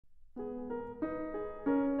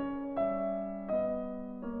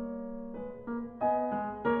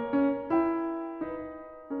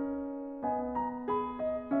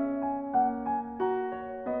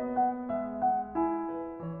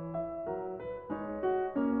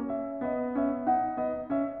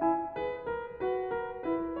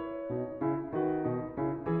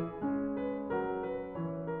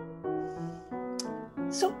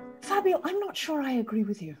Nabil, I'm not sure I agree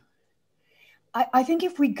with you. I think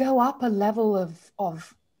if we go up a level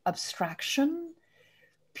of abstraction,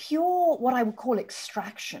 pure what I would call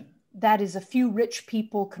extraction, that is a few rich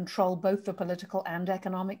people control both the political and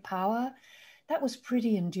economic power, that was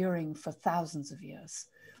pretty enduring for thousands of years,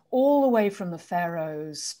 all the way from the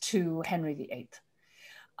pharaohs to Henry VIII.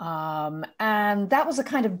 And that was a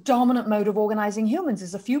kind of dominant mode of organizing humans,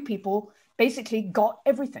 is a few people basically got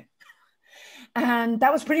everything. And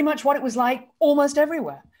that was pretty much what it was like almost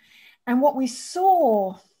everywhere. And what we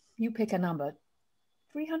saw, you pick a number,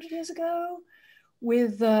 300 years ago,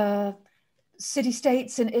 with the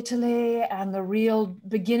city-states in Italy and the real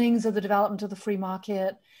beginnings of the development of the free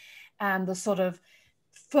market and the sort of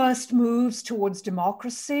first moves towards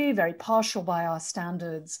democracy, very partial by our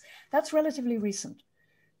standards, that's relatively recent.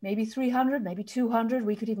 Maybe 300, maybe 200,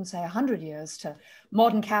 we could even say 100 years to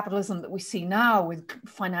modern capitalism that we see now with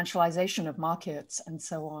financialization of markets and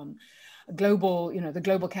so on, global, the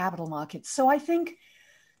global capital markets. So I think,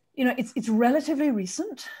 it's relatively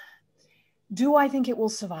recent. Do I think it will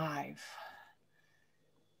survive?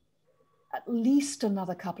 At least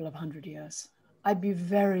another couple of 100 years. I'd be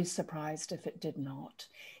very surprised if it did not.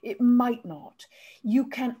 It might not. You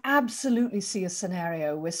can absolutely see a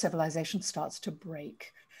scenario where civilization starts to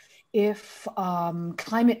break. If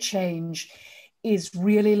climate change is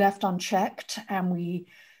really left unchecked and we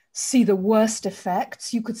see the worst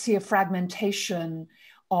effects, you could see a fragmentation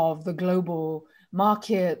of the global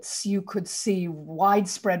markets. You could see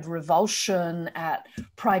widespread revulsion at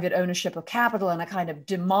private ownership of capital and a kind of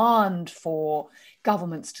demand for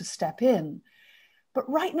governments to step in. But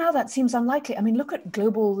right now that seems unlikely. I mean, look at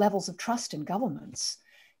global levels of trust in governments.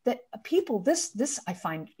 That people, this I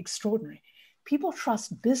find extraordinary. People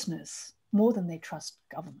trust business more than they trust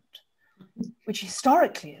government, which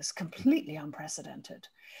historically is completely unprecedented.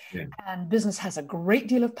 Yeah. And business has a great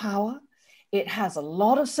deal of power. It has a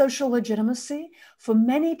lot of social legitimacy. For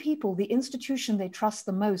many people, the institution they trust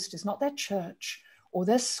the most is not their church or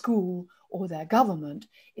their school or their government.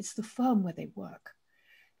 It's the firm where they work.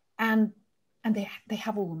 And they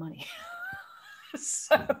have all the money.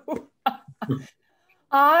 So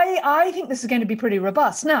I think this is going to be pretty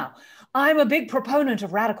robust. Now, I'm a big proponent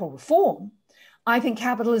of radical reform. I think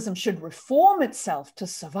capitalism should reform itself to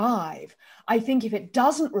survive. I think if it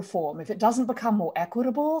doesn't reform, if it doesn't become more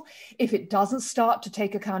equitable, if it doesn't start to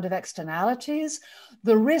take account of externalities,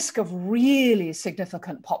 the risk of really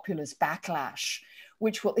significant populist backlash,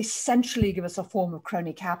 which will essentially give us a form of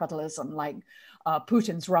crony capitalism like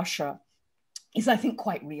Putin's Russia, is, I think,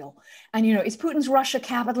 quite real. And, is Putin's Russia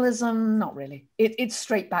capitalism? Not really. It's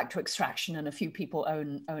straight back to extraction and a few people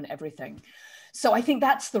own everything. So I think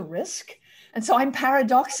that's the risk. And so I'm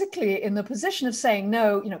paradoxically in the position of saying,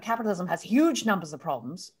 no, capitalism has huge numbers of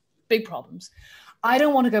problems, big problems. I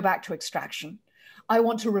don't want to go back to extraction. I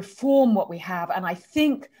want to reform what we have. And I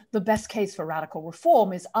think the best case for radical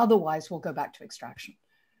reform is otherwise we'll go back to extraction.